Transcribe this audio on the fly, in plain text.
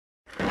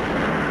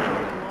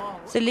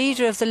The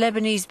leader of the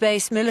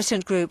Lebanese-based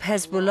militant group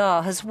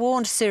Hezbollah has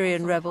warned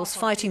Syrian rebels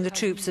fighting the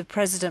troops of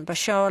President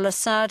Bashar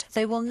al-Assad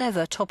they will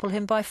never topple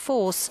him by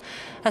force.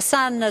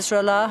 Hassan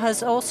Nasrallah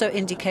has also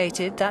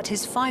indicated that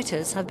his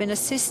fighters have been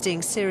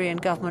assisting Syrian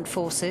government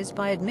forces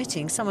by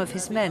admitting some of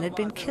his men had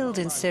been killed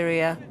in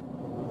Syria.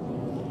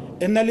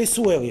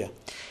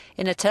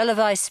 In a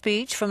televised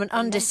speech from an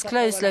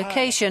undisclosed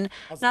location,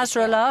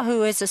 Nasrallah,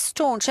 who is a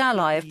staunch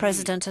ally of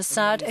President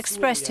Assad,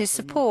 expressed his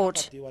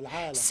support.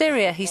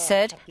 Syria, he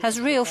said,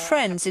 has real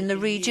friends in the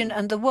region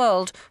and the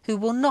world who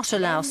will not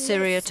allow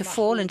Syria to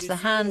fall into the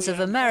hands of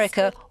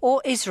America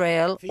or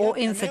Israel or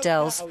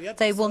infidels.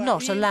 They will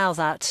not allow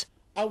that.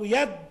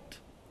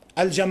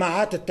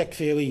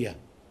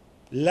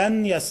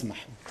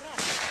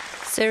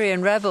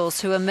 Syrian rebels,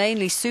 who are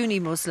mainly Sunni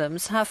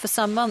Muslims, have for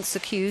some months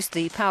accused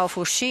the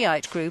powerful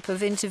Shiite group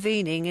of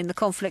intervening in the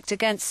conflict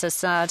against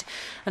Assad.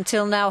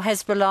 Until now,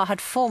 Hezbollah had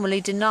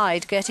formally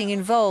denied getting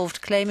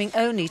involved, claiming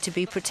only to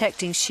be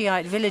protecting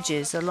Shiite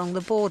villages along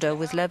the border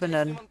with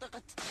Lebanon.